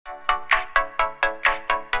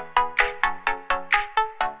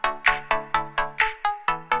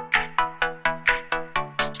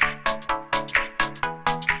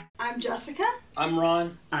Jessica. I'm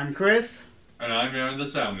Ron. I'm Chris. And I'm Aaron, the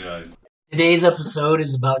sound guy. Today's episode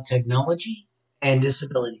is about technology and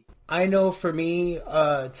disability. I know for me,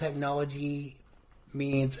 technology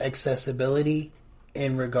means accessibility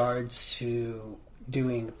in regards to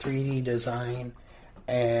doing 3D design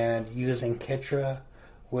and using Kitra,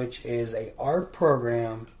 which is a art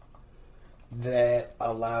program that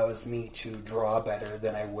allows me to draw better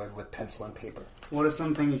than I would with pencil and paper. What are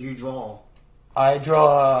some things you draw? I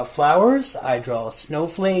draw flowers, I draw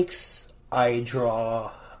snowflakes, I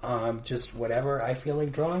draw just whatever I feel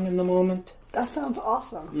like drawing in the moment. That sounds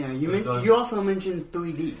awesome. Yeah, you also mentioned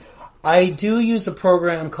 3D. I do use a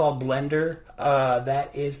program called Blender.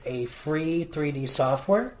 That is a free 3D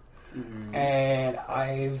software, and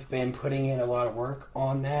I've been putting in a lot of work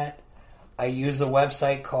on that. I use a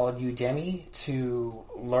website called Udemy to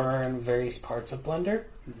learn various parts of Blender,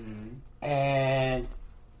 and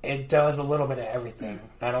it does a little bit of everything.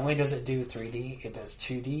 Not only does it do 3D, it does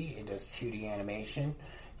 2D, it does 2D animation.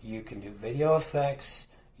 You can do video effects,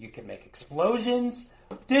 you can make explosions,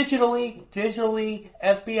 digitally,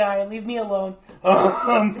 FBI, leave me alone.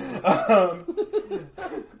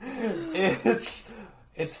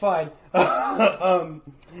 It's fine. I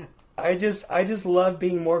just love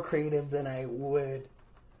being more creative than I would,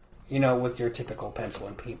 with your typical pencil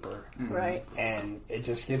and paper. Right. And it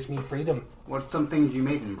just gives me freedom. What's some things you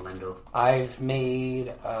made in Blender? I've made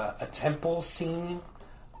a temple scene.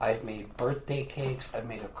 I've made birthday cakes. I've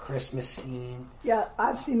made a Christmas scene. Yeah,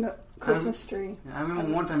 I've seen the Christmas tree. I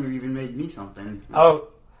remember one time you even made me something. Oh,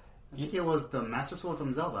 I think it was the Master Sword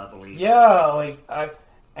from Zelda, I believe. yeah,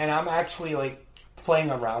 I'm actually playing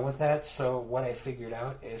around with that. So what I figured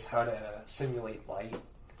out is how to simulate light.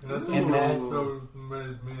 That's In that- also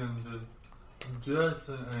made me into just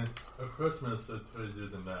a Christmas tree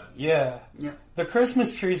using that. Yeah. Yeah. The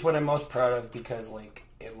Christmas tree is what I'm most proud of because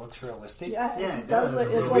it looks realistic. Yeah, Yeah, it it does. does.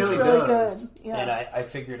 It It looks really really does. good. Yeah. And I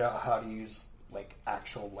figured out how to use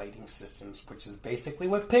actual lighting systems, which is basically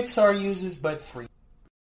what Pixar uses, but free.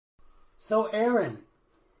 So, Aaron,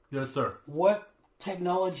 Yes, sir. what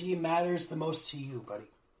technology matters the most to you, buddy?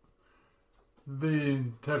 The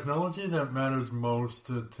technology that matters most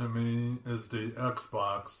to me is the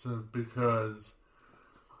Xbox because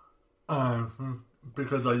I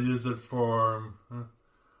use it for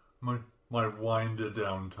my wind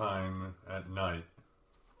down time at night.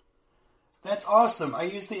 That's awesome. I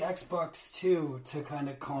use the Xbox too to kind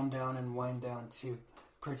of calm down and wind down too,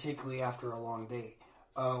 particularly after a long day.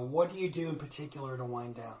 What do you do in particular to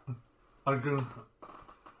wind down?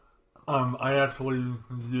 I actually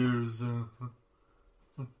use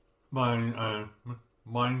my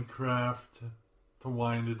Minecraft to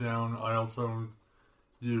wind it down. I also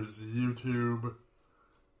use YouTube.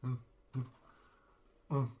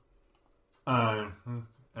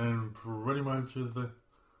 And pretty much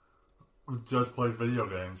just play video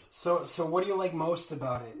games. So what do you like most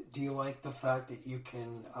about it? Do you like the fact that you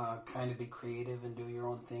can kind of be creative and do your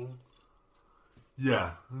own thing?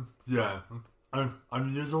 Yeah.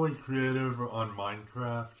 I'm usually creative on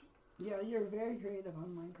Minecraft. Yeah, you're very creative on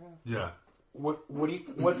Minecraft. Yeah.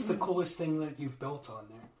 What's the coolest thing that you've built on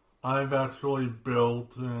there? I've actually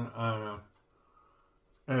built a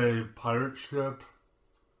pirate ship.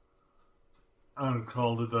 I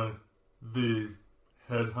called it the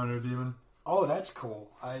Headhunter Demon. Oh, that's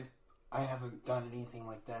cool. I haven't done anything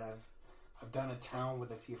like that. I've done a town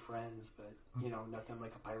with a few friends, but nothing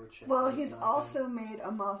like a pirate ship. Well, or he's anything like also made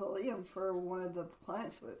a mausoleum for one of the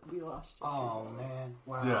planets that we lost. that. Oh man!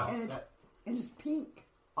 Wow. Yeah. And it's pink.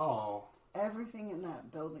 Oh, Everything in that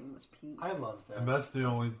building was pink. I love that. And that's the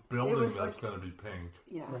only building was that's like- going to be pink.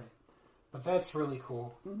 Yeah. Right. But that's really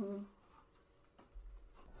cool.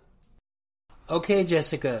 Okay,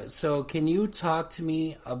 Jessica, so can you talk to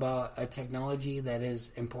me about a technology that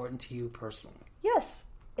is important to you personally? Yes,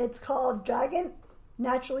 it's called Dragon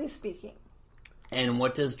Naturally Speaking. And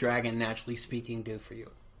what does Dragon Naturally Speaking do for you?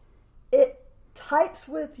 It types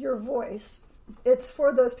with your voice. It's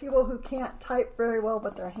for those people who can't type very well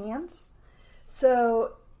with their hands.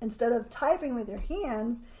 So instead of typing with your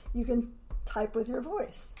hands, you can type with your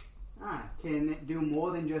voice. Can it do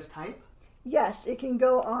more than just type? Yes, it can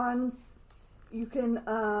go on. You can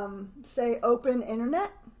say open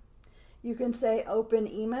internet. You can say open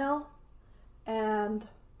email and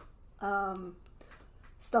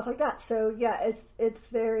stuff like that. So yeah, it's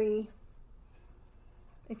very.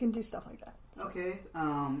 It can do stuff like that. So. Okay.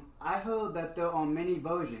 I heard that there are many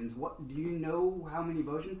versions. What do you know? How many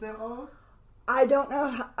versions there are? I don't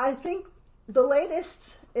know. I think the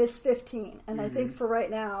latest is 15, and I think for right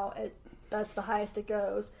now that's the highest it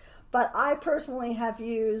goes. But I personally have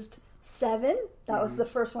used 7, that was the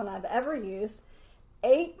first one I've ever used.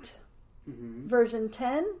 8, version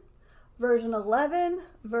 10, version 11,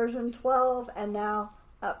 version 12, and now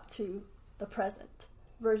up to the present,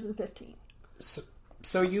 version 15.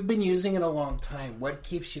 So you've been using it a long time. What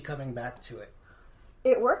keeps you coming back to it?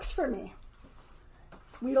 It works for me.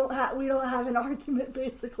 We don't have an argument,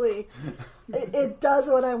 basically. It does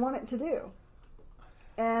what I want it to do.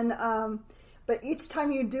 And but each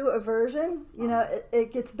time you do a version,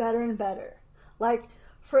 it gets better and better. Like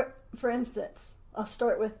for instance, I'll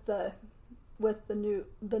start with the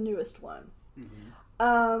newest one.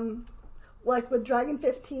 Like with Dragon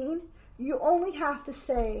 15, you only have to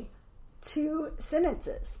say 2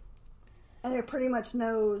 sentences, and it pretty much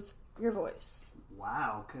knows your voice.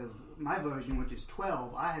 Wow, because my version, which is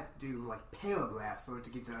 12, I have to do like paragraphs for it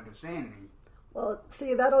to get to understand me. Well,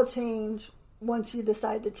 see, that'll change once you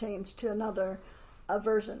decide to change to another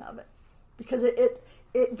version of it, because it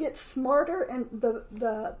gets smarter, and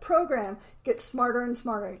the program gets smarter and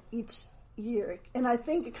smarter each year, and I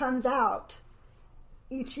think it comes out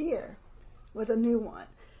each year with a new one.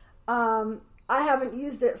 I haven't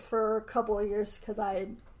used it for a couple of years because I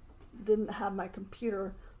didn't have my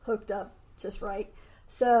computer hooked up just right.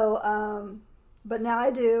 So, but now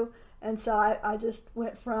I do, and so I just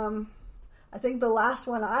went from, I think the last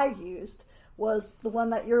one I used was the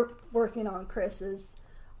one that you're working on, Chris, is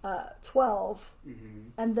 12,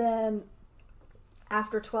 and then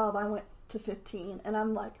after 12 I went to 15, and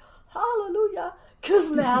I'm like, hallelujah, because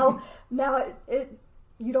now it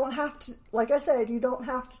you don't have to, like I said, you don't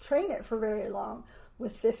have to train it for very long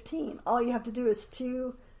with 15. All you have to do is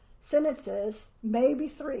 2 sentences, maybe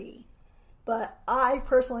 3. But I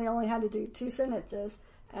personally only had to do 2 sentences,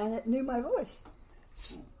 and it knew my voice.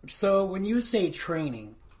 So when you say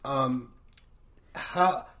training, how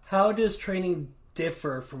does training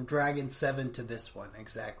differ from Dragon 7 to this one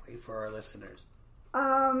exactly for our listeners?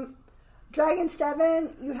 Dragon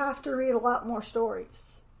 7, you have to read a lot more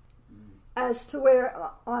stories. As to where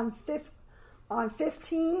on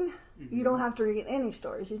 15, you don't have to read any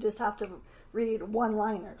stories. You just have to read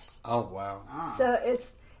one-liners. Oh, wow. So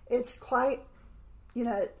it's quite,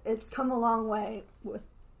 it's come a long way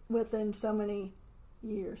within so many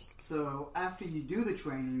years. So after you do the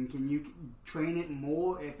training, can you train it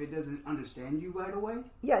more if it doesn't understand you right away?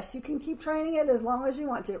 Yes, you can keep training it as long as you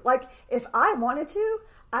want to. Like, if I wanted to,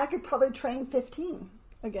 I could probably train 15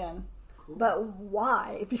 again. Cool. But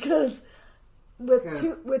why? Because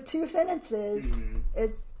with two sentences,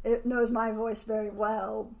 it knows my voice very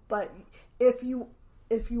well. But if you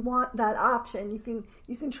want that option, you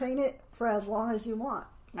can train it for as long as you want.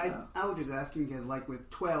 I was just asking because, like, with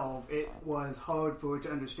 12, it was hard for it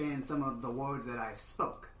to understand some of the words that I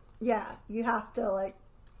spoke. Yeah, you have to,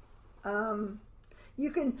 you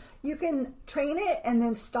can train it and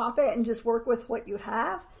then stop it and just work with what you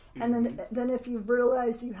have. And then if you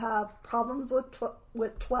realize you have problems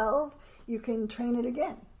with 12, you can train it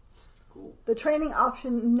again. Cool. The training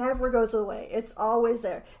option never goes away. It's always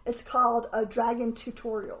there. It's called a Dragon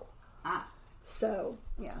tutorial. So,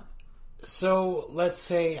 yeah. So let's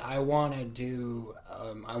say I want to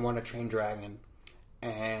train Dragon,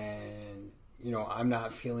 and I'm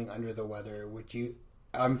not feeling under the weather.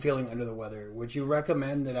 I'm feeling under the weather. Would you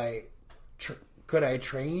recommend that could I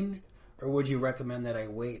train, or would you recommend that I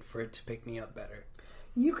wait for it to pick me up better?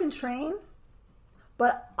 You can train,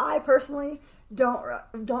 but I personally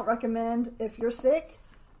don't recommend, if you're sick,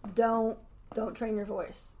 don't train your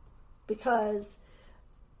voice, because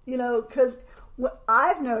what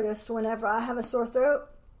I've noticed whenever I have a sore throat,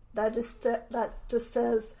 that just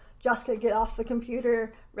says, Jessica, get off the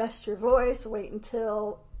computer, rest your voice, wait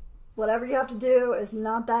until whatever you have to do is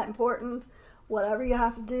not that important. Whatever you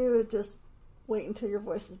have to do, just wait until your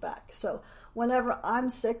voice is back. So whenever I'm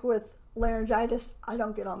sick with laryngitis, I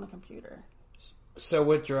don't get on the computer. So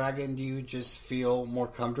with Dragon, do you just feel more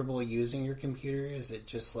comfortable using your computer? Is it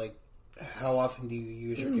just like, how often do you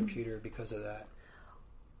use your computer because of that?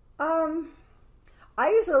 I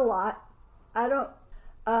use it a lot. I don't.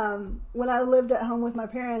 When I lived at home with my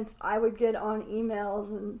parents, I would get on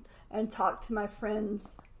emails and talk to my friends.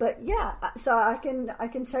 But yeah, so I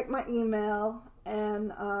can check my email,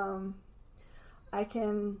 and I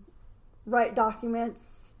can write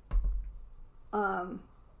documents,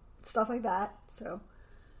 stuff like that. So,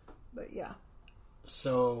 but yeah.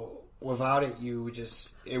 So without it,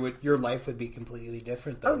 your life would be completely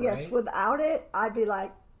different, though, Oh yes, right? Without it, I'd be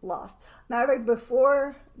like lost. Matter of fact,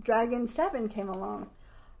 before Dragon 7 came along,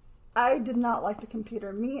 I did not like the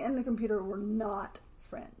computer. Me and the computer were not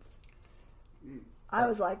friends. I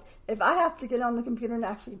was like, if I have to get on the computer and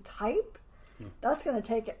actually type, that's going to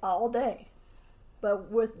take all day. But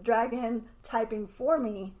with Dragon typing for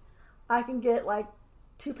me, I can get like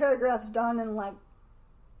 2 paragraphs done in like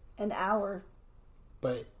an hour.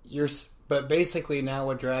 But basically now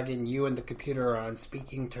with Dragon, you and the computer are on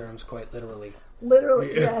speaking terms, quite literally.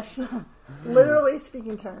 Literally, yes. Literally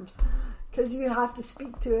speaking terms. Because you have to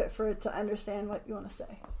speak to it for it to understand what you want to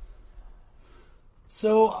say.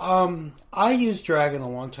 So, I used Dragon a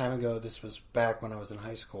long time ago. This was back when I was in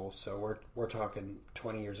high school, so we're talking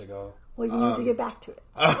 20 years ago. Well, you need to get back to it.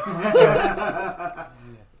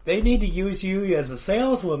 They need to use you as a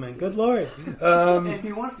saleswoman. Good Lord. If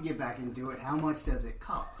he wants to get back into it, how much does it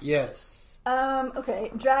cost? Yes.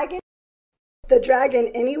 Okay, the Dragon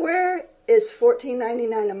Anywhere is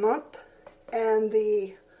 $14.99 a month, and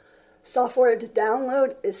the software to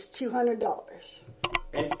download is $200.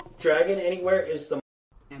 And Dragon Anywhere is the...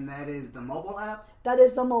 And that is the mobile app? That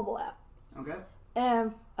is the mobile app. Okay.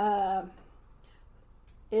 And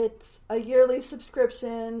it's a yearly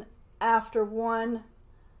subscription after 1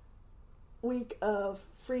 week of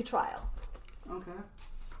free trial. Okay.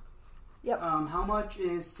 Yep. How much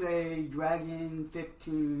is, say, Dragon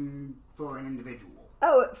 15 for an individual?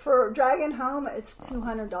 Oh, for Dragon Home, it's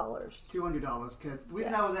 $200. $200. Because the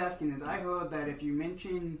reason Yes. I was asking is I heard that if you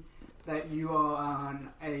mention that you are on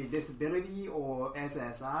a disability or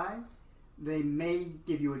SSI, they may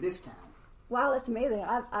give you a discount. Wow, that's amazing.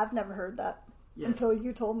 I've never heard that until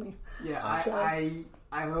you told me. Yeah, So- I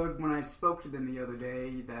heard when I spoke to them the other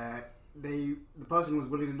day that the person was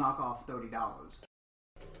willing to knock off $30.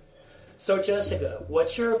 So, Jessica,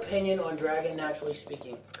 what's your opinion on Dragon Naturally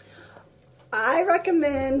Speaking? I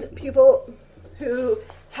recommend people who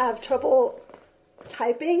have trouble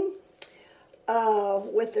typing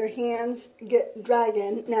with their hands get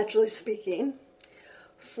Dragon Naturally Speaking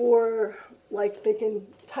for, like, they can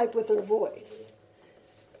type with their voice.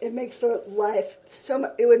 It makes their life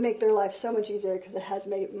it would make their life so much easier because it has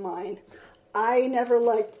made mine. I never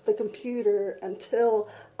liked the computer until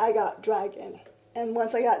I got Dragon. And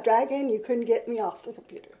once I got Dragon, you couldn't get me off the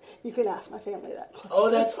computer. You can ask my family that question. Oh,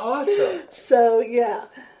 that's awesome. So, yeah.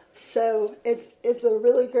 So, it's a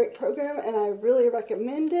really great program, and I really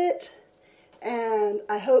recommend it. And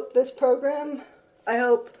I hope this podcast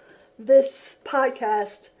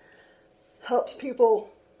helps people,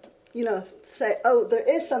 say, oh, there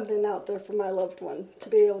is something out there for my loved one to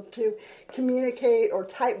be able to communicate or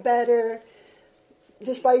type better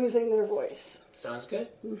just by using their voice. Sounds good.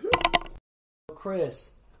 Mm-hmm.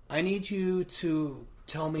 Chris, I need you to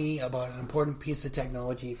tell me about an important piece of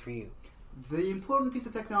technology for you. The important piece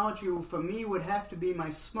of technology for me would have to be my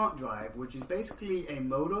smart drive, which is basically a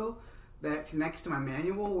motor that connects to my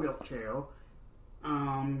manual wheelchair.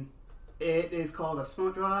 It is called a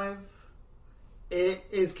smart drive. It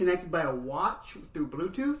is connected by a watch through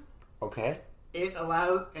Bluetooth. Okay. It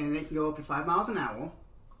can go up to 5 miles an hour.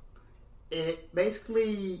 It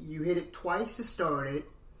basically, you hit it twice to start it,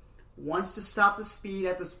 once to stop the speed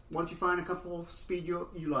once you find a couple of speed you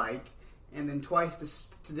like, and then twice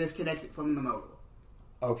to disconnect it from the motor.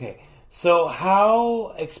 Okay. So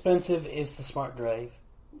how expensive is the smart drive?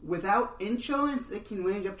 Without insurance, it can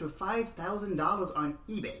range up to $5,000 on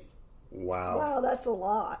eBay. Wow. Wow, that's a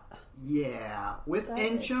lot. Yeah. With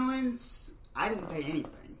insurance, I didn't pay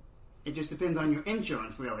anything. It just depends on your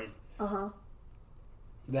insurance, really. Uh-huh.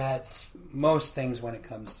 That's most things when it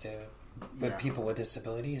comes to people with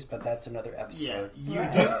disabilities, but that's another episode.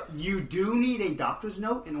 Yeah. You do need a doctor's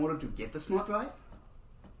note in order to get the smart drive?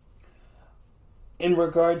 In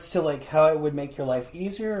regards to like how it would make your life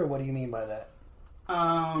easier, or what do you mean by that?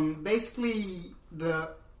 Basically,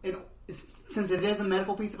 since it is a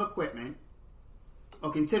medical piece of equipment,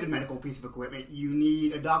 or considered medical piece of equipment, you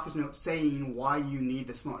need a doctor's note saying why you need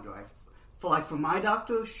the smart drive. For my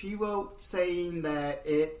doctor, she wrote saying that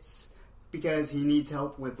it's because he needs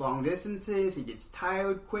help with long distances, he gets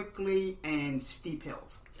tired quickly, and steep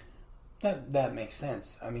hills. That makes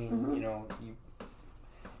sense. I mean,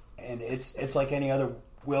 and it's like any other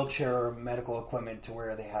wheelchair or medical equipment to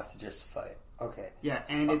where they have to justify it. Okay. Yeah,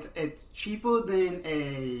 and it's cheaper than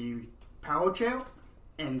a power chair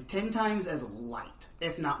and 10 times as light,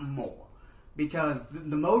 if not more. Because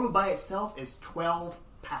the motor by itself is 12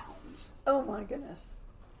 pounds. Oh my goodness.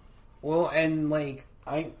 Well, and like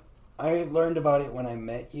I learned about it when I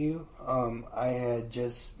met you. I had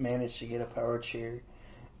just managed to get a power chair,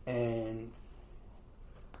 and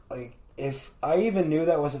like if I even knew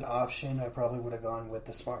that was an option, I probably would have gone with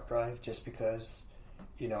the smart drive just because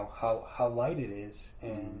how light it is,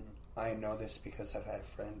 and I know this because I've had a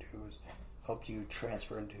friend who's helped you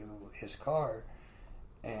transfer into his car,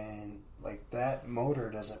 and like that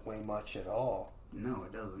motor doesn't weigh much at all. No,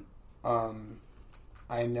 it doesn't.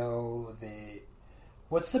 I know that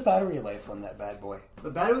What's the battery life on that bad boy? The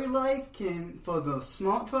battery life can, for the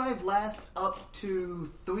smart drive, last up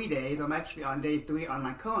to 3 days. I'm actually on day 3 on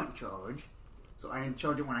my current charge, so I can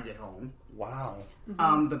charge it when I get home. Wow.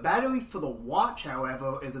 The battery for the watch,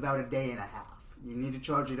 however, is about a day and a half. You need to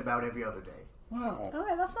charge it about every other day. Wow. All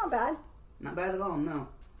right, that's not bad. Not bad at all, no.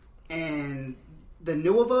 And the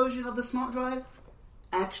newer version of the smart drive,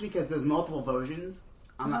 actually, because there's multiple versions,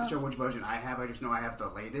 I'm not sure which version I have, I just know I have the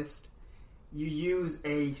latest. You use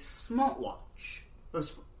a smartwatch,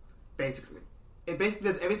 basically. It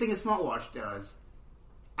basically does everything a smartwatch does.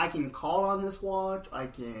 I can call on this watch, I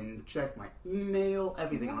can check my email,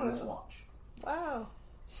 everything on this watch. Wow.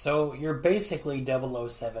 So you're basically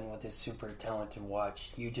 007 with his super talented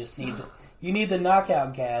watch. You just need the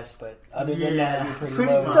knockout gas, but other than that, you're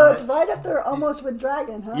pretty low. So it's right up there almost with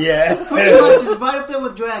Dragon, huh? Yeah. Pretty much, it's right up there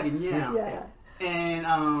with Dragon, yeah. Yeah.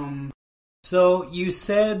 And, So you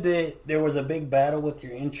said that there was a big battle with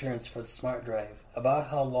your insurance for the smart drive. About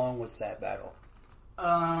how long was that battle?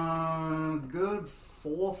 good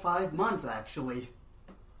 4 or 5 months, actually.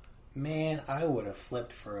 Man, I would have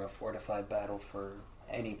flipped for a 4 to 5 battle for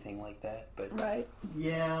anything like that. But Right.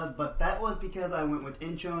 Yeah, but that was because I went with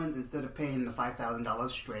insurance instead of paying the $5,000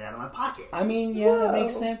 straight out of my pocket. I mean, yeah, that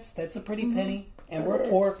makes Whoa. sense. That's a pretty penny, and It we're is.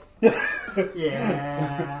 poor.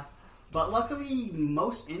 Yeah. But luckily,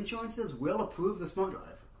 most insurances will approve the smart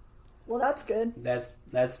drive. Well, that's good.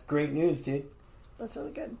 That's great news, dude. That's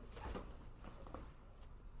really good.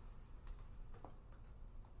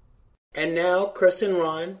 And now, Chris and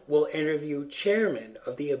Ron will interview Chairman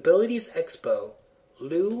of the Abilities Expo,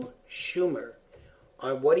 Lou Schumer,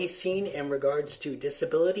 on what he's seen in regards to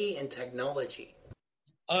disability and technology.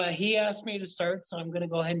 He asked me to start, so I'm going to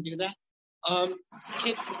go ahead and do that.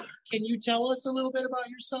 Can you tell us a little bit about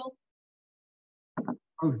yourself?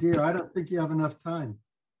 Oh dear, I don't think you have enough time.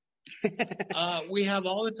 We have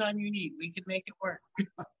all the time you need. We can make it work.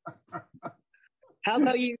 How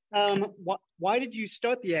about you? Why did you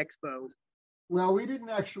start the expo? Well, we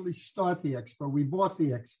didn't actually start the expo. We bought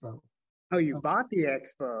the expo. Oh, you bought the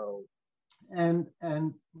expo. And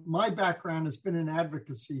my background has been in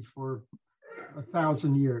advocacy for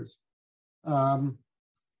 1,000 years. I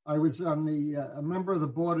was on a member of the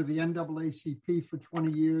board of the NAACP for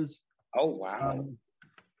 20 years. Oh, wow.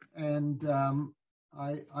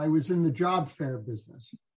 I was in the job fair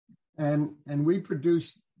business, and we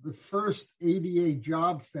produced the first ADA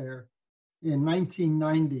job fair in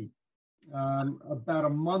 1990, about a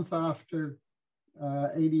month after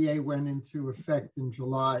ADA went into effect in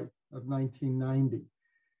July of 1990.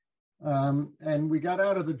 And we got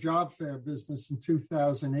out of the job fair business in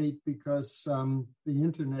 2008 because the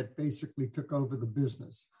internet basically took over the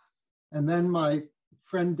business. And then my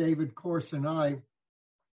friend David Corse and I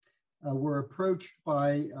were approached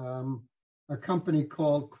by a company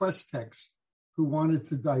called Questex, who wanted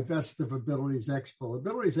to divest of Abilities Expo.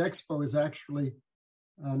 Abilities Expo is actually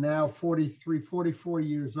now 44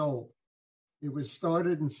 years old. It was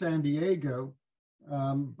started in San Diego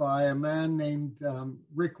by a man named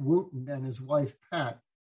Rick Wooten and his wife, Pat.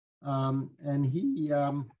 And he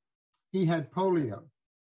had polio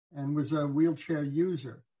and was a wheelchair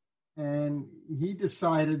user. And he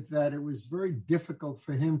decided that it was very difficult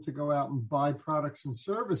for him to go out and buy products and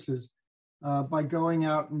services by going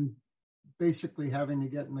out and basically having to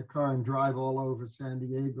get in the car and drive all over San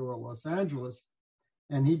Diego or Los Angeles.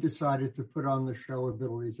 And he decided to put on the show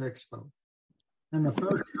Abilities Expo. And the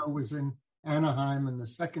first show was in Anaheim, and the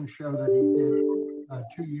second show that he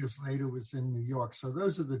did 2 years later was in New York. So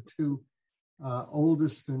those are the two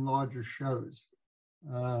oldest and largest shows.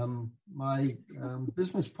 My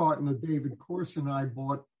business partner, David Corse, and I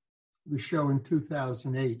bought the show in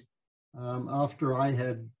 2008 after I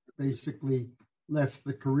had basically left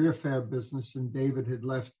the career fair business and David had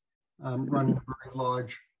left running very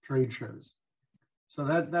large trade shows. So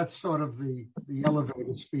that's sort of the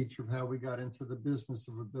elevator speech of how we got into the business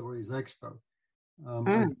of Abilities Expo. I've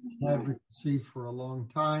been in advocacy for a long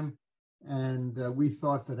time, and we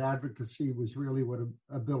thought that advocacy was really what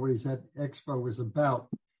Abilities Expo was about.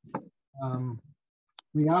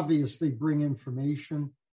 We obviously bring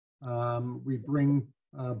information. We bring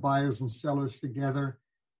buyers and sellers together.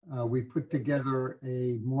 We put together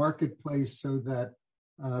a marketplace so that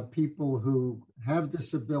people who have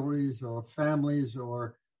disabilities or families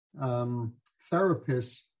or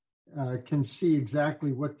therapists can see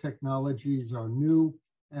exactly what technologies are new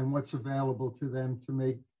and what's available to them to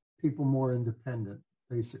make people more independent,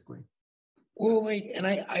 basically. Well, and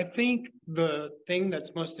I think the thing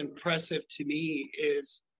that's most impressive to me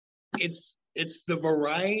is it's the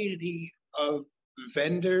variety of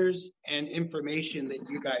vendors and information that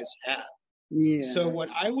you guys have. Yeah. So what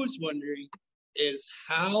I was wondering is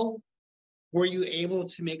how were you able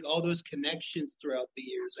to make all those connections throughout the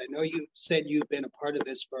years? I know you said you've been a part of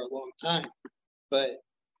this for a long time, but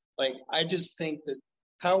like I just think that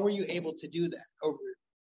how were you able to do that over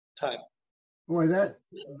time? Boy,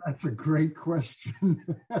 that's a great question.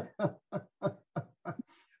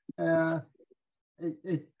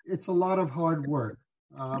 It's a lot of hard work.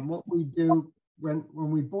 What we do when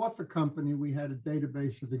we bought the company, we had a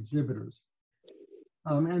database of exhibitors,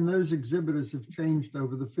 and those exhibitors have changed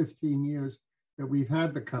over the 15 years that we've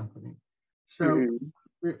had the company. So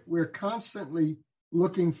we're constantly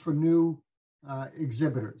looking for new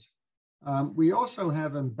exhibitors. We also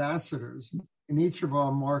have ambassadors in each of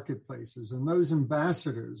our marketplaces, and those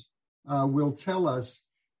ambassadors will tell us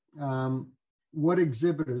what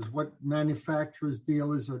exhibitors, what manufacturers,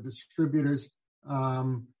 dealers, or distributors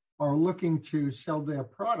are looking to sell their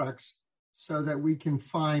products so that we can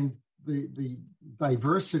find the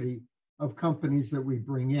diversity of companies that we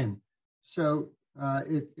bring in. So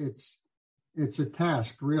it's a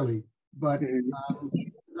task, really, but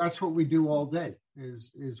that's what we do all day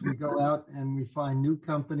is we go out and we find new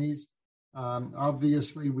companies.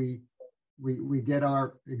 Obviously, we get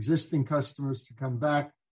our existing customers to come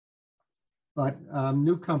back, but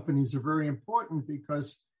new companies are very important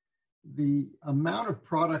because the amount of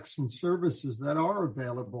products and services that are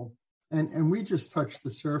available, and we just touch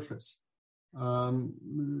the surface.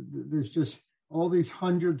 There's just all these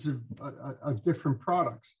hundreds of different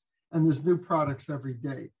products, and there's new products every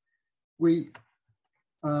day.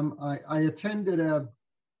 I attended a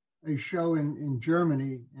show in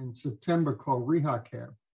Germany in September called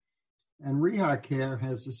RehaCare. And RehaCare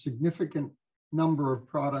has a significant number of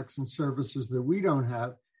products and services that we don't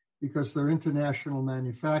have because they're international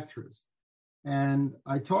manufacturers. And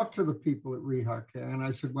I talked to the people at RehaCare and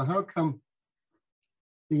I said, well, how come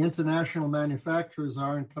the international manufacturers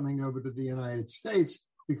aren't coming over to the United States?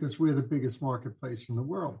 Because we're the biggest marketplace in the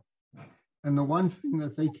world. And the one thing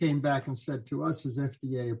that they came back and said to us is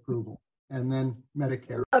FDA approval and then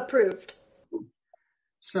Medicare. Approved.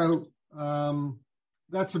 So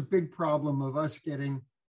that's a big problem of us getting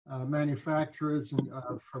manufacturers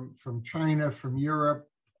from China, from Europe,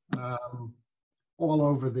 all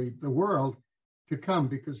over the world to come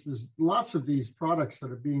because there's lots of these products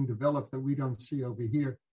that are being developed that we don't see over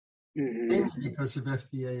here, mainly because of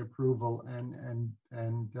FDA approval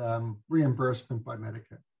and reimbursement by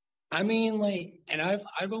Medicare. I mean, like, and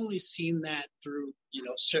I've only seen that through,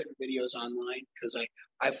 certain videos online because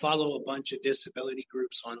I follow a bunch of disability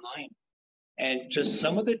groups online. And just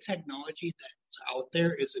some of the technology that's out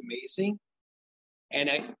there is amazing. And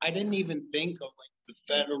I didn't even think of like the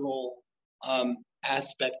federal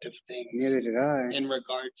aspect of things. Neither did I. In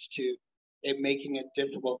regards to it making it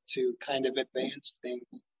difficult to kind of advance things.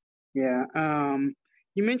 Yeah.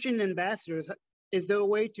 You mentioned ambassadors. Is there a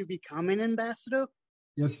way to become an ambassador?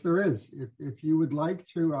 Yes, there is. If you would like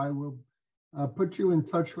to, I will put you in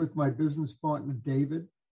touch with my business partner, David.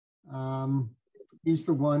 He's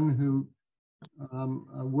the one who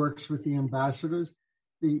works with the ambassadors.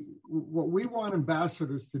 What we want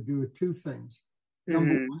ambassadors to do are two things.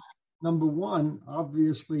 Number one,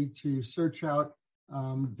 obviously, to search out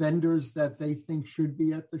vendors that they think should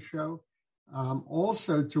be at the show.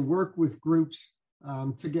 Also, to work with groups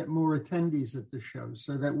to get more attendees at the show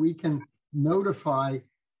so that we can notify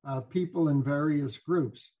people in various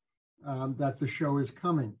groups that the show is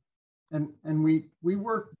coming. And we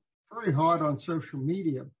work very hard on social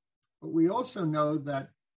media, but we also know that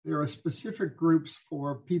there are specific groups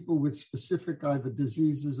for people with specific either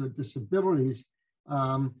diseases or disabilities,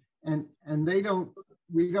 and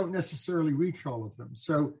we don't necessarily reach all of them.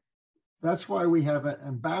 So that's why we have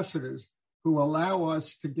ambassadors who allow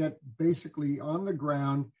us to get basically on the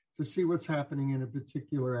ground to see what's happening in a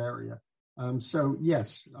particular area. So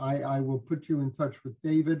yes, I will put you in touch with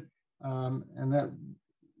David, and that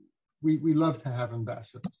we love to have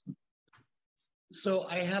ambassadors. So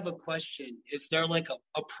I have a question. Is there like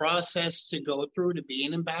a process to go through to be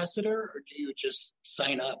an ambassador, or do you just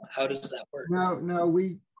sign up? How does that work? No,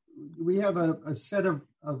 we have a set of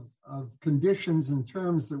conditions and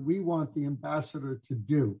terms that we want the ambassador to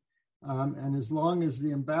do. And as long as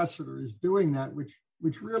the ambassador is doing that,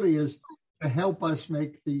 which really is to help us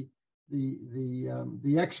make the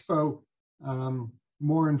expo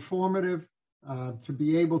more informative, to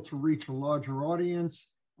be able to reach a larger audience,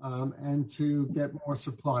 and to get more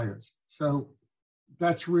suppliers. So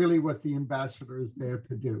that's really what the ambassador is there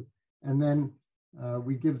to do. And then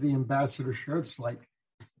we give the ambassador shirts like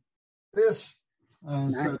this,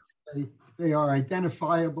 nice. So they are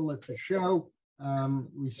identifiable at the show.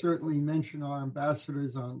 We certainly mention our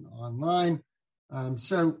ambassadors online.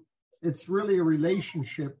 So it's really a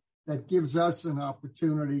relationship that gives us an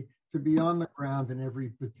opportunity to be on the ground in every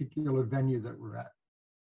particular venue that we're at.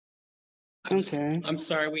 Okay. I'm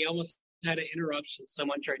sorry, we almost had an interruption.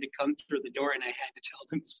 Someone tried to come through the door and I had to tell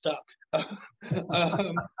them to stop.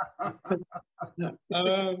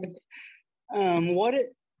 What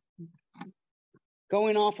it,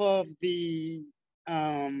 going off of the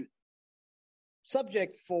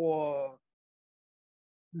subject for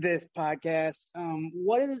this podcast,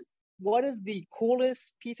 what is the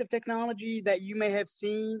coolest piece of technology that you may have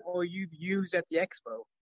seen or you've used at the expo?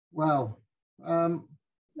 Wow. A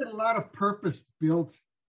lot of purpose-built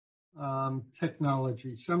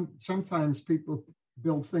technology. Sometimes people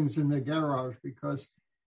build things in their garage because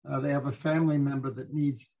they have a family member that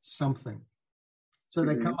needs something. So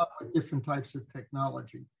they come up with different types of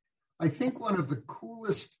technology. I think one of the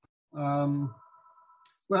coolest, and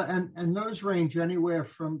those range anywhere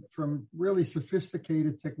from really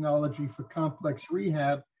sophisticated technology for complex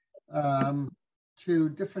rehab to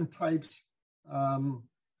different types of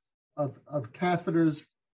catheters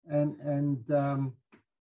and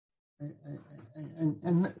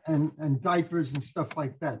diapers and stuff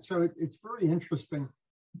like that. So it's very interesting.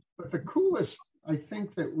 But the coolest, I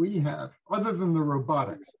think, that we have, other than the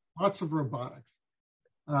robotics, lots of robotics.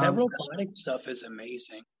 That robotic stuff is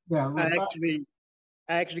amazing. Yeah, I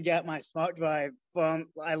actually got my smart drive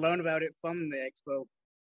I learned about it from the expo.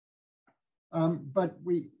 But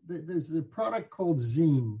there's a product called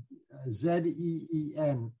Zeen,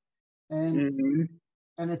 Zeen,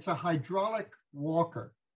 and it's a hydraulic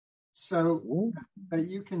walker, so that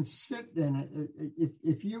you can sit in it.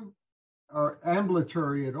 If you are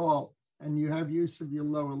ambulatory at all and you have use of your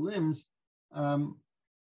lower limbs,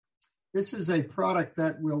 this is a product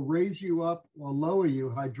that will raise you up or lower you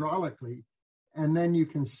hydraulically, and then you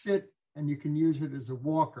can sit and you can use it as a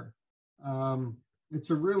walker. It's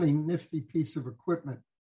a really nifty piece of equipment,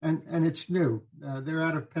 and it's new. They're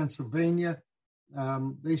out of Pennsylvania.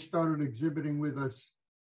 They started exhibiting with us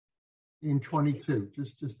in 22,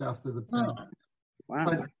 just after the pandemic. Wow.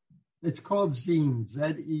 But it's called Zeen,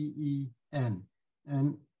 Zeen.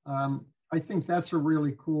 And I think that's a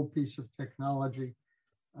really cool piece of technology.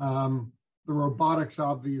 The robotics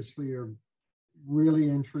obviously are really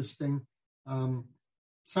interesting.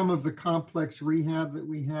 Some of the complex rehab that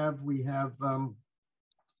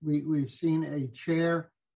we've seen a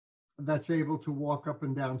chair that's able to walk up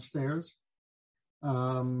and down stairs.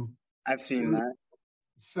 I've seen that.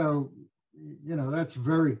 So, that's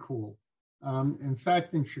very cool. In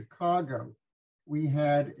fact, in Chicago, we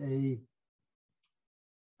had a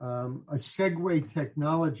Segway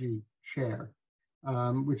technology chair,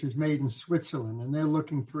 which is made in Switzerland, and they're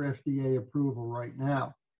looking for FDA approval right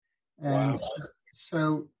now. And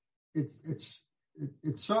so it's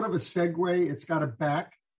sort of a Segway. It's got a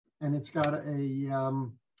back and it's got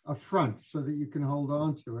a front so that you can hold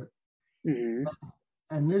on to it. Mm-hmm.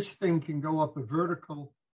 And this thing can go up a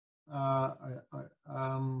vertical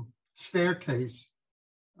staircase.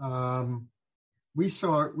 We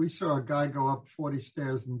saw a guy go up 40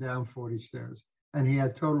 stairs and down 40 stairs, and he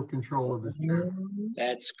had total control of his chair.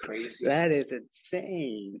 That's crazy. That is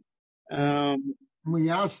insane. We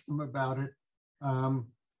asked him about it.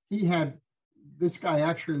 This guy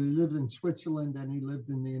actually lived in Switzerland and he lived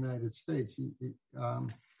in the United States.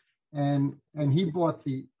 And he bought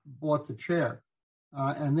the chair,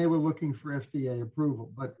 and they were looking for FDA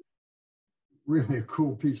approval. But really, a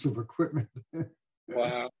cool piece of equipment.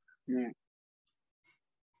 Wow. Yeah.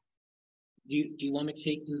 Do you want me to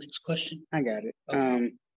take the next question? I got it.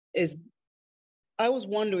 Okay. I was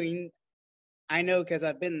wondering, I know because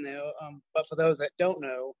I've been there, but for those that don't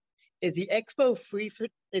know, is the expo free for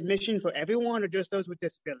admission for everyone or just those with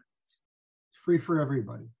disabilities? It's free for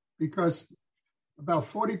everybody because about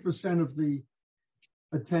 40% of the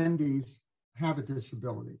attendees have a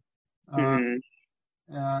disability.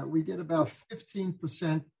 We get about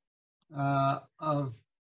 15% of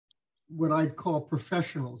what I'd call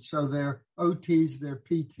professionals. So they're OTs, they're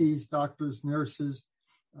PTs, doctors, nurses,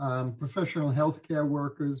 professional healthcare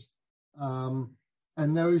workers,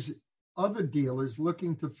 and those other dealers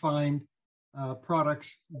looking to find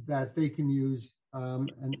products that they can use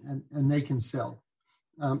and they can sell.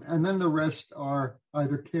 And then the rest are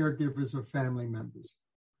either caregivers or family members.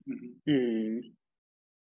 Mm-hmm.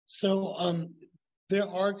 So there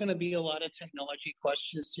are going to be a lot of technology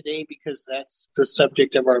questions today because that's the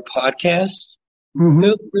subject of our podcast.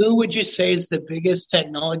 Mm-hmm. Who would you say is the biggest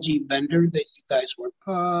technology vendor that you guys work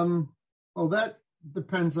with? Well, that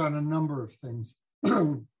depends on a number of things.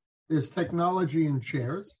 There's technology in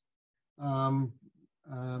chairs. and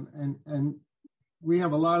we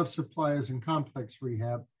have a lot of suppliers in complex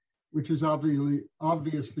rehab, which is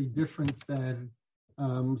obviously different than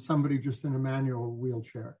somebody just in a manual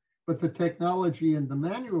wheelchair. But the technology in the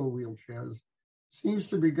manual wheelchairs seems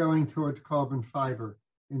to be going towards carbon fiber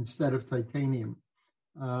instead of titanium.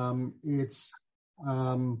 It's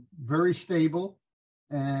very stable,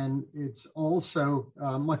 and it's also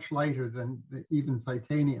much lighter than even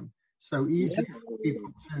titanium. So easy for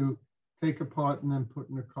people to take apart and then put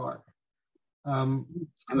in a car.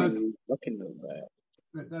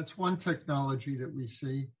 That's one technology that we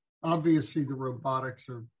see. Obviously, the robotics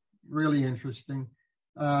are really interesting.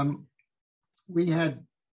 We had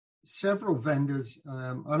several vendors.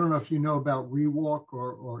 I don't know if you know about Rewalk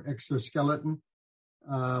or Exoskeleton.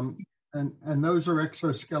 And those are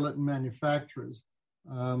exoskeleton manufacturers.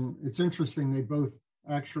 It's interesting. They both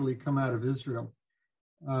actually come out of Israel.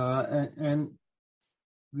 And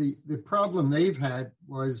the problem they've had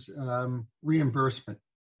was reimbursement.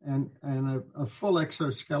 And a full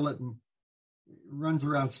exoskeleton runs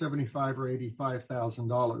around $75,000 or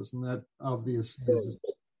 $85,000. And that obviously is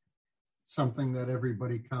something that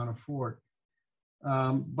everybody can't afford.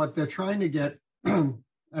 But they're trying to get, and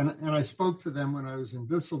I spoke to them when I was in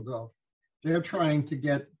Düsseldorf, they're trying to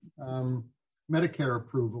get Medicare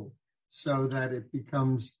approval so that it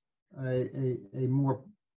becomes a more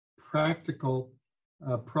practical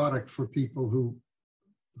product for people who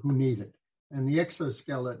need it. And the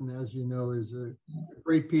exoskeleton, as you know, is a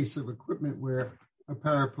great piece of equipment where a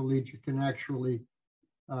paraplegic can actually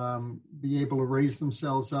be able to raise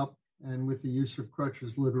themselves up and with the use of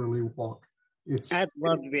crutches literally walk. I'd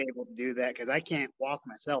love to be able to do that because I can't walk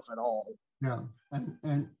myself at all. Yeah,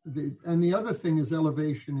 and the other thing is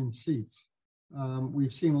elevation in seats.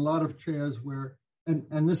 We've seen a lot of chairs where,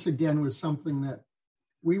 and this again was something that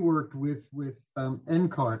we worked with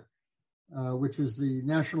NCART, which is the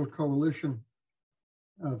National Coalition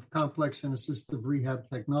of Complex and Assistive Rehab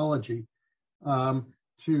Technology,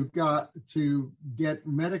 to get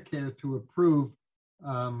Medicare to approve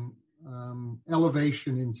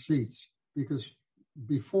elevation in seats, because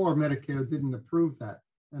before Medicare didn't approve that.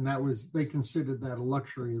 And they considered that a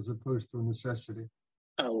luxury as opposed to a necessity.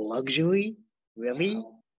 A luxury? Really?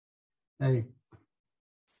 Hey.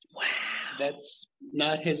 Wow. That's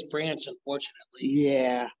not his branch, unfortunately.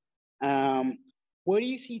 Yeah. Where do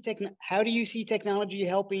you see how do you see technology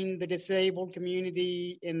helping the disabled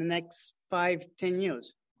community in the next 5-10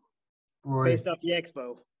 years? Boy, based off the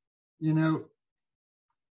expo. You know,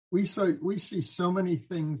 we see so many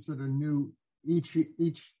things that are new each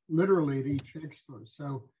literally at each expo.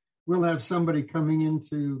 So we'll have somebody coming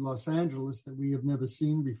into Los Angeles that we have never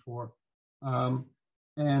seen before.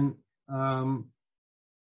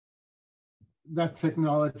 That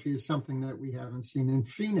technology is something that we haven't seen. In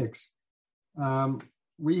Phoenix,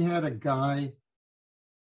 we had a guy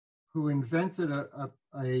who invented a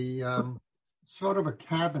sort of a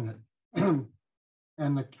cabinet, and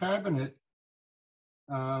the cabinet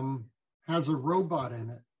has a robot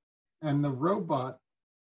in it, and the robot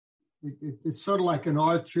it's sort of like an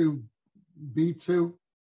R2B2,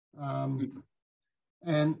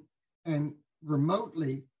 and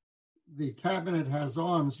remotely the cabinet has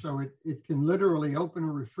arms, so it can literally open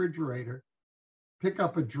a refrigerator, pick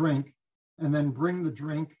up a drink, and then bring the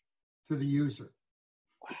drink to the user.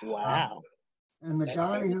 Wow! And the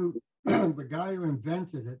guy who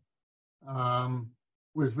invented it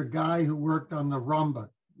was the guy who worked on the Roomba.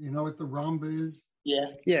 You know what the Roomba is? Yeah.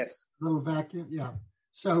 Yes. Little vacuum. Yeah.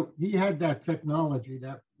 So he had that technology,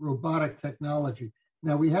 that robotic technology.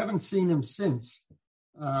 Now we haven't seen him since,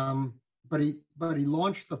 but he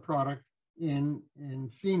launched the product in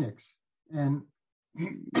Phoenix, and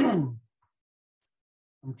I'm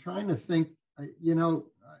trying to think. You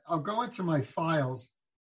know, I'll go into my files,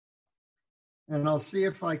 and I'll see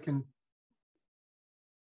if I can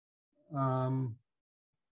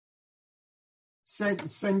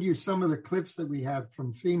send you some of the clips that we have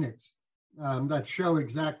from Phoenix that show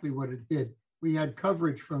exactly what it did. We had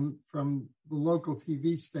coverage from the local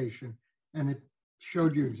TV station, and it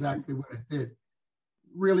showed you exactly what it did.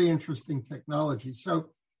 Really interesting technology.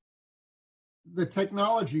 So the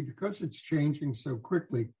technology, because it's changing so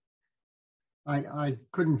quickly, I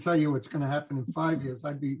couldn't tell you what's going to happen in 5 years.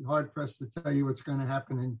 I'd be hard-pressed to tell you what's going to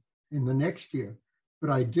happen in the next year.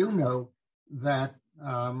 But I do know that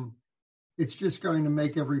it's just going to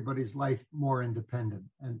make everybody's life more independent.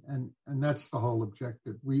 And that's the whole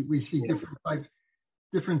objective. We see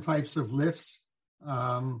different types of lifts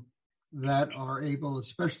that are able,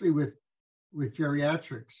 especially with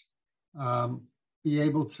geriatrics, be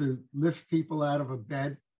able to lift people out of a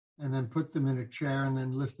bed and then put them in a chair and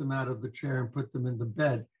then lift them out of the chair and put them in the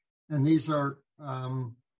bed. And these are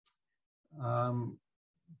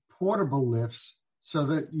portable lifts so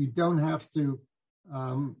that you don't have to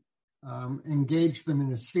engage them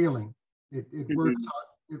in a ceiling. It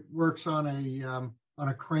works on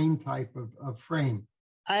a crane type of frame.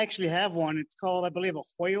 I actually have one. It's called, I believe, a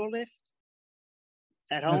Hoyer lift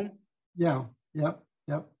at home. Yeah. Yep.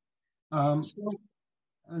 And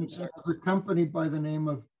there's a company by the name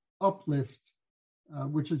of Uplift,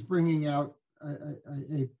 which is bringing out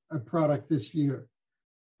a product this year.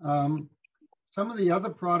 Some of the other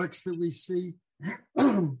products that we see,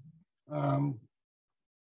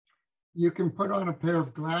 you can put on a pair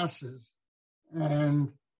of glasses,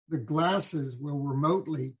 and the glasses will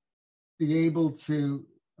remotely be able to,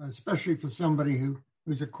 especially for somebody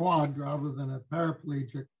who's a quad rather than a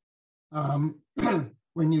paraplegic,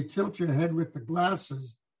 when you tilt your head with the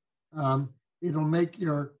glasses, it'll make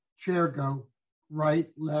your chair go right,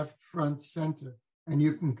 left, front, center, and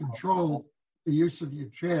you can control the use of your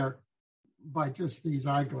chair by just these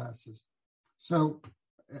eyeglasses. So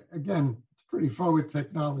again, it's pretty forward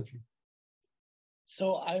technology.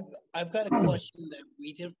 So I've got a question that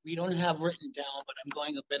we don't have written down, but I'm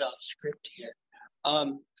going a bit off script here.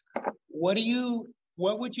 What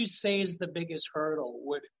would you say is the biggest hurdle?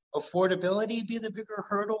 Would affordability be the bigger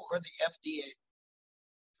hurdle, or the FDA?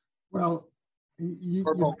 Well, you've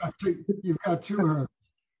got two hurdles.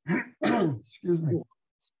 Excuse me.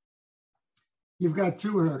 You've got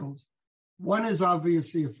two hurdles. One is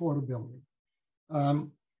obviously affordability.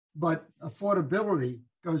 But affordability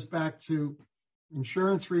goes back to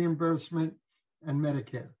insurance reimbursement and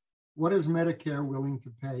Medicare. What is Medicare willing to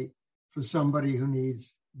pay for somebody who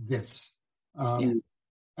needs this? And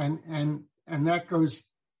that goes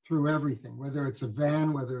through everything, whether it's a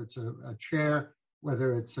van, whether it's a chair,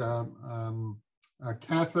 whether it's a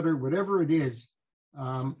catheter, whatever it is,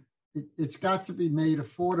 it's got to be made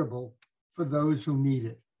affordable for those who need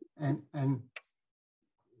it. And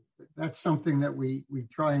that's something that we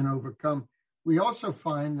try and overcome. We also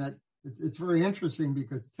find that it's very interesting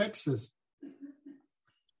because Texas,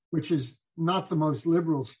 which is not the most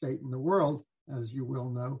liberal state in the world, as you will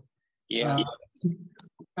know,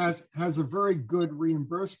 has a very good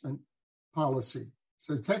reimbursement policy.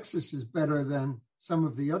 So Texas is better than some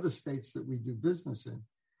of the other states that we do business in.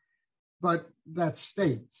 But that's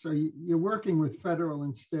state. So you're working with federal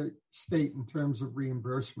and state in terms of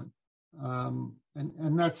reimbursement.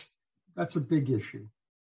 And that's a big issue.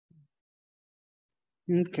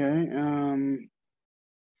 Okay.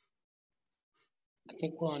 I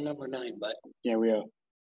think we're on number 9, but Yeah, we are.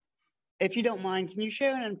 If you don't mind, can you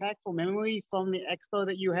share an impactful memory from the expo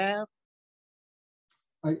that you have?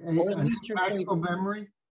 An impactful memory?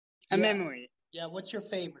 A memory. Yeah, what's your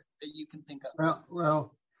favorite that you can think of?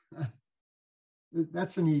 Well,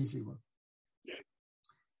 that's an easy one.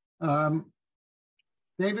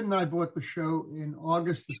 David and I bought the show in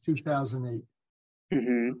August of 2008.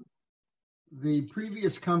 Mm-hmm. The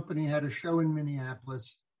previous company had a show in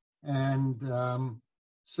Minneapolis, and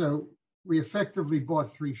so we effectively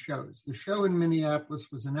bought 3 shows. The show in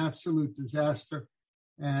Minneapolis was an absolute disaster,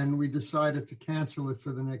 and we decided to cancel it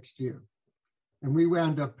for the next year. And we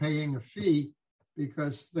wound up paying a fee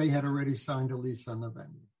because they had already signed a lease on the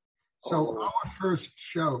venue. So our first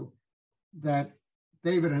show that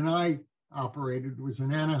David and I operated was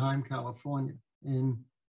in Anaheim, California in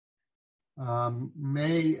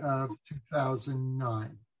May of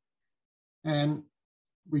 2009. And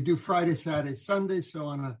we do Friday, Saturday, Sunday. So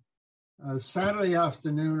on a Saturday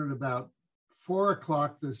afternoon at about 4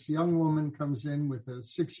 o'clock, this young woman comes in with a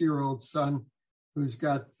 6-year-old son who's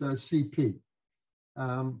got CP.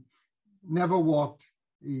 Never walked.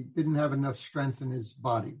 He didn't have enough strength in his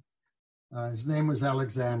body. His name was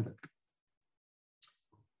Alexander.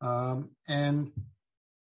 And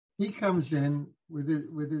he comes in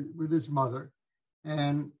with his mother,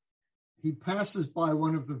 and he passes by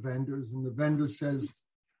one of the vendors, and the vendor says,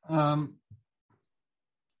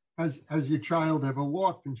 has your child ever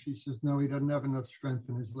walked? And she says, no, he doesn't have enough strength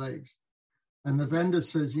in his legs. And the vendor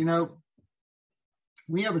says,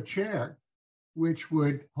 we have a chair which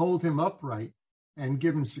would hold him upright and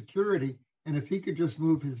give him security. And if he could just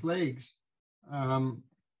move his legs,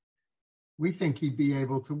 we think he'd be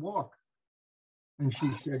able to walk. And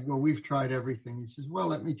she said, well, we've tried everything. He says, well,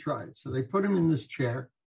 let me try it. So they put him in this chair.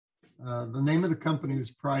 The name of the company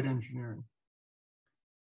was Pride Engineering.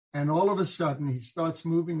 And all of a sudden, he starts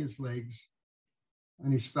moving his legs,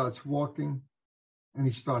 and he starts walking, and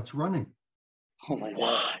he starts running. Oh, my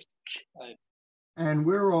God. And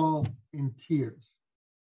we're all in tears.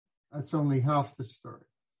 That's only half the story.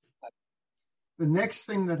 the next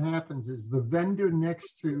thing that happens is the vendor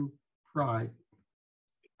next to Pride,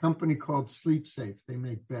 company called Sleep Safe, they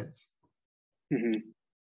make beds. Mm-hmm.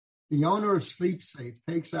 The owner of Sleep Safe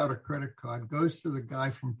takes out a credit card, goes to the guy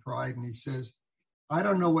from Pride, and he says, I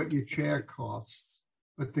don't know what your chair costs,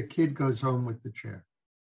 but the kid goes home with the chair.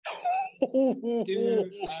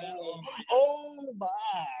 Dude, oh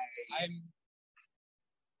my!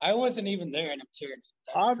 I wasn't even there, and I'm tearing.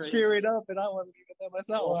 I'm crazy. tearing up, and I wasn't even there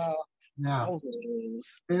myself. Wow. Now,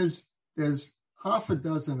 there's half a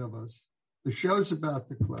dozen of us. The show's about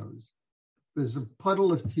to close. There's a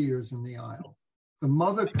puddle of tears in the aisle. The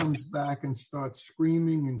mother comes back and starts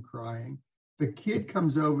screaming and crying. The kid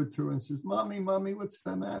comes over to her and says, Mommy, what's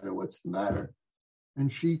the matter? What's the matter?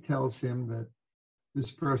 And she tells him that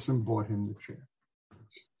this person bought him the chair.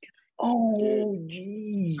 Oh,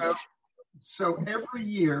 geez. So every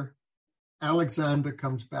year, Alexander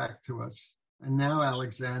comes back to us. And now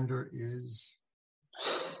Alexander is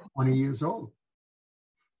 20 years old.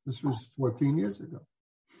 This was 14 years ago.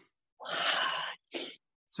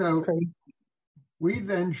 So we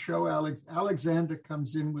then show Alexander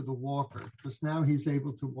comes in with a walker, because now he's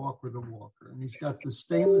able to walk with a walker. And he's got the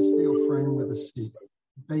stainless steel frame with a seat,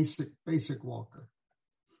 basic walker.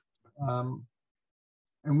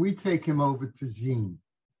 And we take him over to Zine,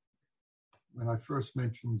 when I first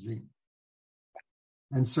mentioned Zine.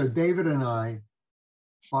 And so David and I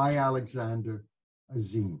buy Alexander a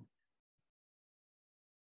zine.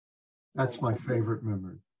 That's my favorite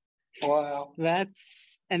memory. Wow.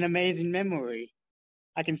 That's an amazing memory.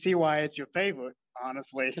 I can see why it's your favorite,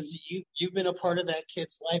 honestly. Because you've been a part of that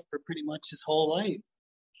kid's life for pretty much his whole life.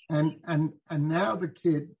 And now the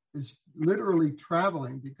kid is literally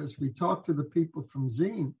traveling, because we talk to the people from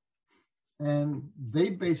Zine, and they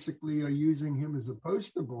basically are using him as a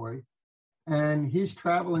poster boy, and he's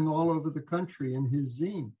traveling all over the country in his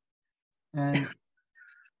zine. And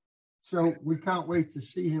so we can't wait to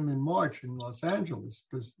see him in March in Los Angeles,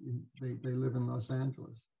 because they live in Los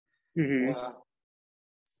Angeles. Mm-hmm. Wow.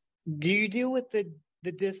 Do you deal with the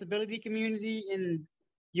disability community in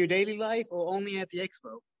your daily life, or only at the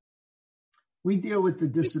expo? We deal with the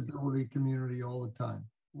disability community all the time.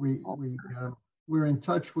 We're in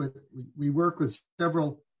touch with, we work with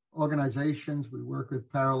several organizations. We work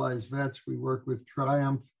with Paralyzed Vets. We work with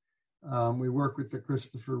Triumph. We work with the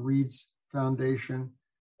Christopher Reed's Foundation.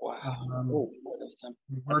 Wow.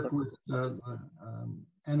 We work with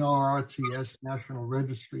NRRTS, National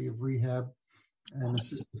Registry of Rehab and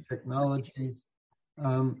Assistive Technologies.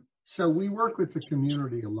 So we work with the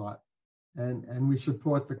community a lot, and we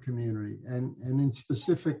support the community. And in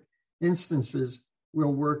specific instances,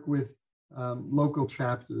 we'll work with local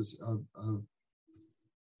chapters of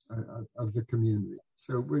the community.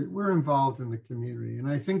 So we're involved in the community. And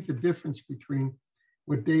I think the difference between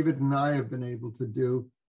what David and I have been able to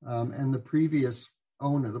do and the previous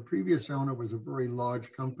owner was a very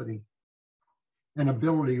large company, and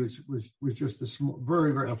Ability was just a small,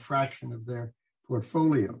 very a fraction of their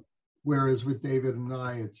portfolio. Whereas with David and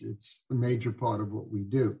I, it's the major part of what we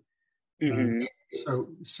do. Mm-hmm.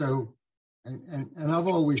 And I've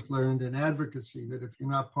always learned in advocacy that if you're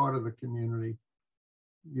not part of the community,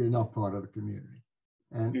 you're not part of the community.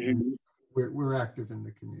 And, mm-hmm. and we're active in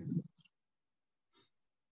the community.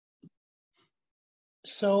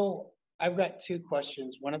 So I've got two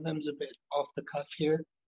questions. One of them's a bit off the cuff here,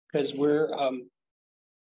 because we're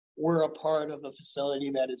a part of a facility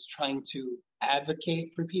that is trying to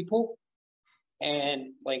advocate for people.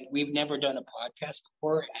 And like, we've never done a podcast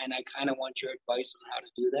before, and I kind of want your advice on how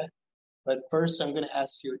to do that. But first, I'm going to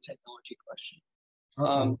ask you a technology question.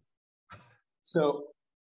 How?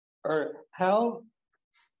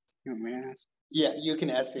 You want me to ask? Yeah, you can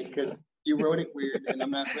ask it, because you wrote it weird, and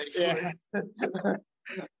I'm not ready for it.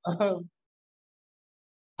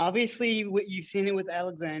 Obviously, you've seen it with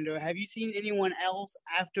Alexander. Have you seen anyone else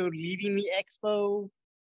after leaving the expo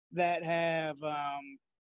that have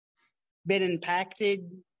been impacted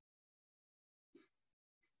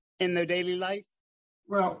in their daily life?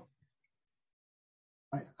 Well,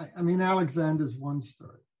 I mean, Alexander's one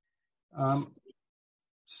story.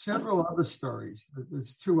 Several other stories.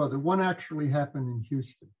 There's two other. One actually happened in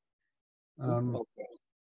Houston.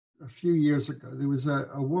 A few years ago, there was a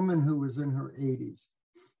woman who was in her 80s.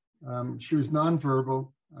 She was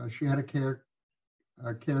nonverbal. She had a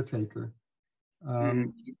caretaker.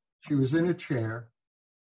 She was in a chair,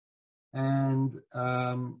 and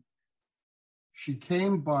she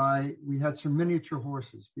came by. We had some miniature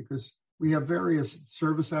horses, because we have various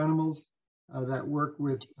service animals that work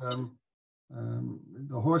with the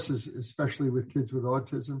horses, especially with kids with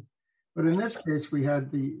autism. But in this case, we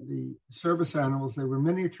had the service animals. They were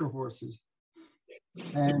miniature horses.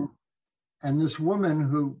 And this woman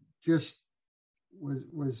who just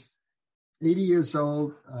was 80 years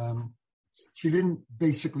old, she didn't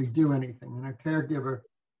basically do anything, and her caregiver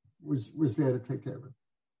was there to take care of her.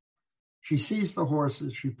 She sees the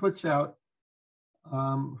horses. She puts out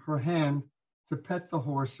her hand to pet the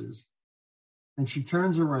horses, and she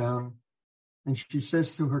turns around and she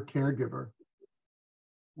says to her caregiver,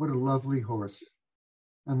 "What a lovely horse."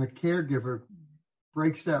 And the caregiver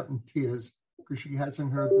breaks out in tears because she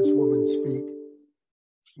hasn't heard this woman speak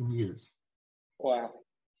in years. Wow.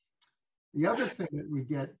 The other thing that we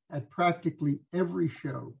get at practically every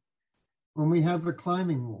show, when we have the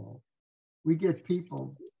climbing wall, we get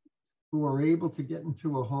people who are able to get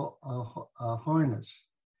into a harness,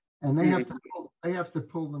 and they have to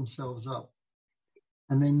pull themselves up,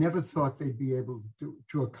 and they never thought they'd be able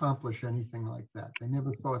to accomplish anything like that. They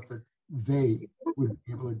never thought that they would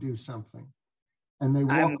be able to do something, and they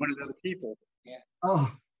walk. I'm one of those people. Yeah.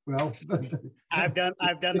 Oh well, I've done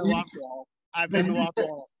the walk wall. I've done the walk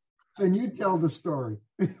wall. Then you tell the story.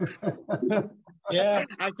 Yeah,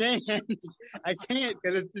 I can't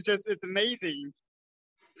because it's amazing.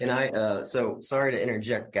 And so sorry to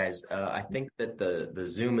interject, guys. I think that the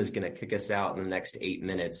Zoom is going to kick us out in the next 8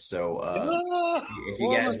 minutes. So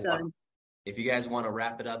if you guys want to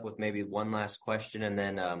wrap it up with maybe one last question, and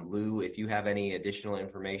then Lou, if you have any additional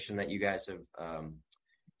information that you guys have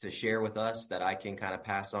to share with us that I can kind of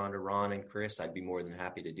pass on to Ron and Chris, I'd be more than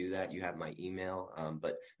happy to do that. You have my email,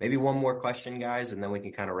 but maybe one more question, guys, and then we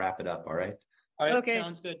can kind of wrap it up. All right. All right. Okay.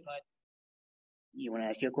 Sounds good, bud. You want to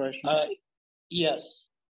ask your question? Yes.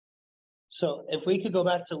 So if we could go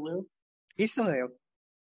back to Lou. He's still there.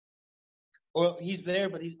 Well, he's there,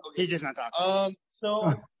 but he's okay. He's just not talking.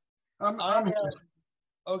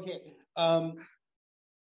 Okay.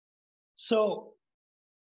 So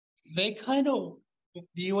they kind of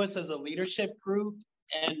view us as a leadership group,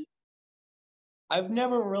 and I've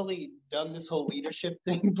never really done this whole leadership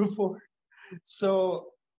thing before.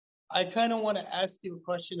 So I kind of want to ask you a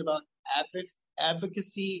question about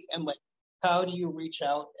advocacy and like, how do you reach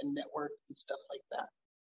out and network and stuff like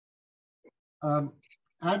that?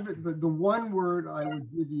 The one word I would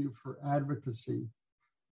give you for advocacy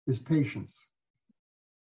is patience,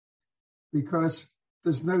 because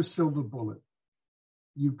there's no silver bullet.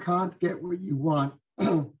 You can't get what you want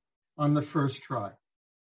on the first try.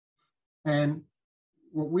 And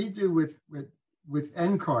what we do with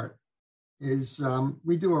NCART is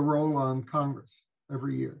we do a roll on Congress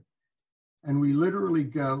every year. And we literally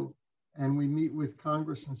go and we meet with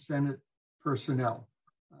Congress and Senate personnel.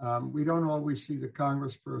 We don't always see the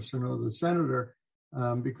congressperson or the senator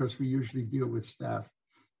because we usually deal with staff.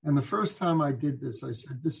 And the first time I did this, I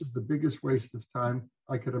said, this is the biggest waste of time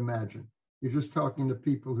I could imagine. You're just talking to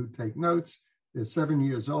people who take notes. They're 7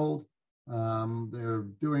 years old. They're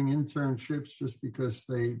doing internships just because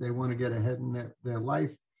they want to get ahead in their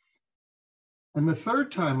life. And the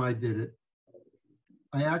third time I did it,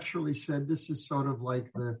 I actually said, this is sort of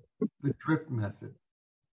like the drip method.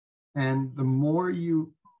 And the more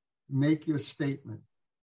you make your statement,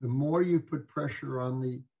 the more you put pressure on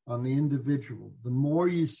the individual, the more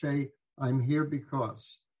you say, I'm here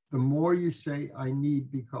because, the more you say, I need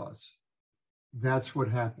because. That's what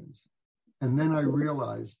happens. And then I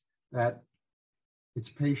realized that it's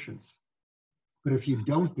patience. But if you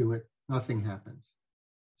don't do it, nothing happens.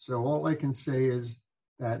 So all I can say is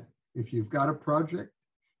that if you've got a project,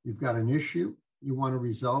 you've got an issue, you want to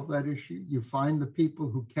resolve that issue, you find the people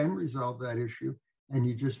who can resolve that issue, and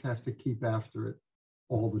you just have to keep after it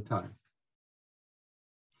all the time.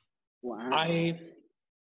 Wow.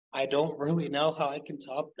 I don't really know how I can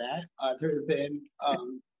top that other than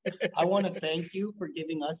I want to thank you for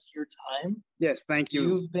giving us your time. Yes, thank you.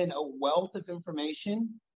 You've been a wealth of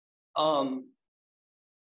information.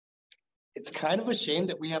 It's kind of a shame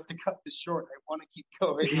that we have to cut this short. I want to keep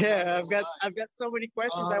going. Yeah, I've got so many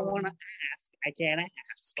questions I want to ask. I can't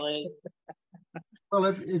ask. Well,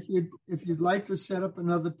 if you'd like to set up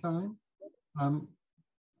another time, I'll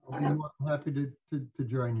be more than happy to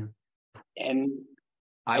join you. And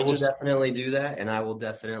I will definitely do that, and I will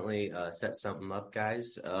definitely set something up,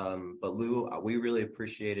 guys. But Lou, we really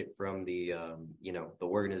appreciate it from the the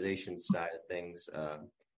organization side of things.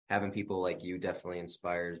 Having people like you definitely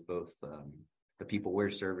inspires both the people we're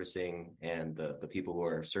servicing and the people who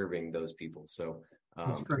are serving those people. So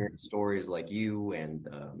hearing stories like you and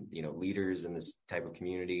leaders in this type of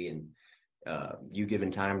community, and you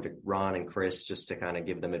giving time to Ron and Chris just to kind of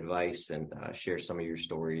give them advice and share some of your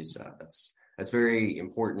stories, that's very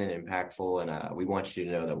important and impactful. And we want you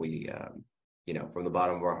to know that we from the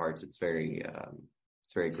bottom of our hearts, it's very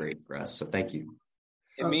great for us. So thank you.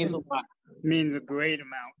 It means a lot. means a great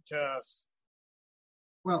amount to us.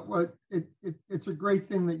 Well, it's a great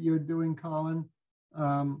thing that you're doing, Colin.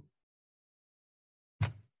 I'm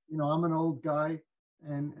an old guy,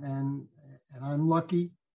 and I'm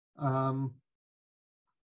lucky.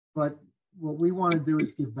 But what we want to do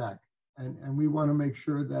is give back, and we want to make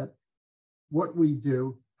sure that what we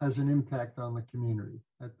do has an impact on the community.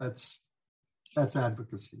 That's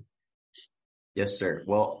advocacy. Yes, sir.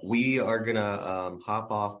 Well, we are gonna hop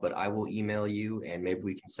off, but I will email you, and maybe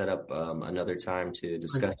we can set up another time to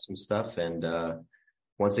discuss some stuff. And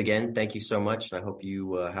once again, thank you so much, and I hope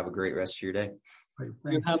you have a great rest of your day.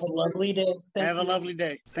 You have a lovely day. Have a lovely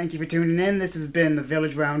day. Thank you for tuning in. This has been the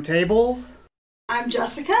Village Roundtable. I'm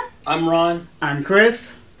Jessica. I'm Ron. I'm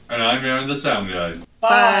Chris. And I'm Aaron, the sound guy.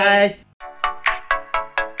 Bye.